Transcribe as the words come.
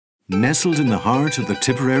Nestled in the heart of the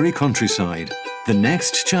Tipperary countryside, the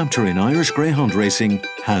next chapter in Irish Greyhound racing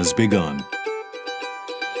has begun.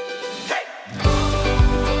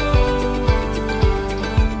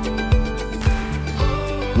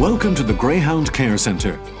 Welcome to the Greyhound Care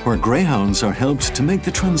Centre, where greyhounds are helped to make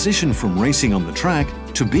the transition from racing on the track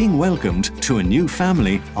to being welcomed to a new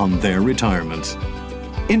family on their retirement.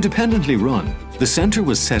 Independently run, the centre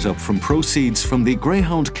was set up from proceeds from the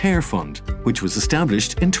Greyhound Care Fund, which was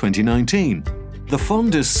established in 2019. The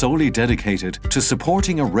fund is solely dedicated to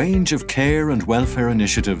supporting a range of care and welfare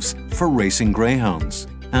initiatives for racing greyhounds,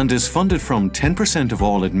 and is funded from 10% of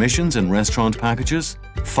all admissions and restaurant packages,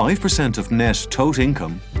 5% of net tote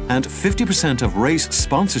income, and 50% of race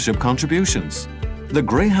sponsorship contributions. The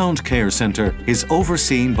Greyhound Care Centre is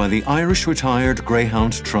overseen by the Irish Retired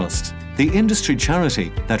Greyhound Trust, the industry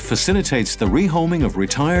charity that facilitates the rehoming of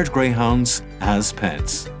retired greyhounds as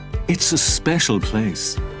pets. It's a special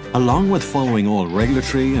place. Along with following all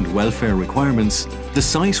regulatory and welfare requirements, the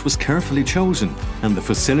site was carefully chosen and the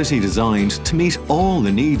facility designed to meet all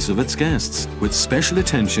the needs of its guests, with special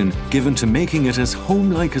attention given to making it as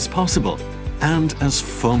home-like as possible and as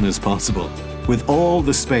fun as possible, with all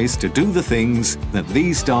the space to do the things that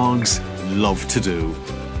these dogs love to do.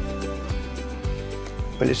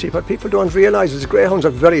 Well, you see, what people don't realise is greyhounds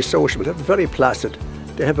are very sociable, they're very placid.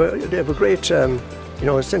 They have a great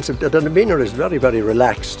sense of their demeanour is very, very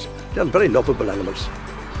relaxed. They're very lovable animals.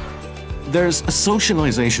 There's a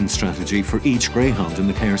socialisation strategy for each greyhound in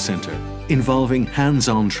the care centre, involving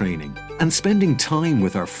hands-on training and spending time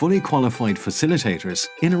with our fully qualified facilitators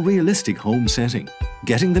in a realistic home setting,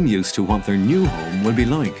 getting them used to what their new home will be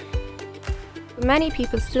like. Many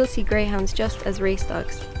people still see greyhounds just as race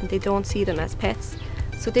dogs, and they don't see them as pets.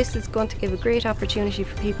 So this is going to give a great opportunity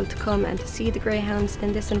for people to come and to see the greyhounds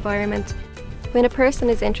in this environment. When a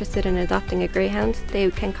person is interested in adopting a greyhound, they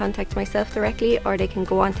can contact myself directly, or they can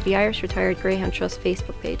go onto the Irish Retired Greyhound Trust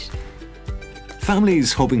Facebook page.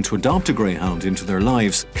 Families hoping to adopt a greyhound into their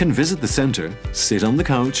lives can visit the centre, sit on the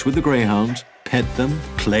couch with the greyhound, pet them,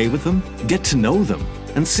 play with them, get to know them,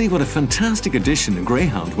 and see what a fantastic addition a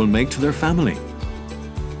greyhound will make to their family.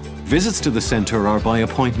 Visits to the centre are by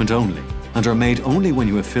appointment only, and are made only when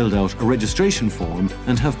you have filled out a registration form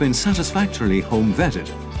and have been satisfactorily home vetted.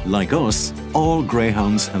 Like us, all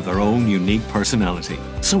greyhounds have their own unique personality,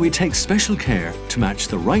 so we take special care to match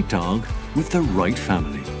the right dog with the right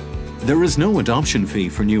family. There is no adoption fee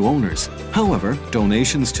for new owners. However,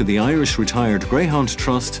 donations to the Irish Retired Greyhound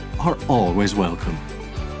Trust are always welcome.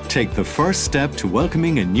 Take the first step to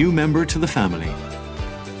welcoming a new member to the family.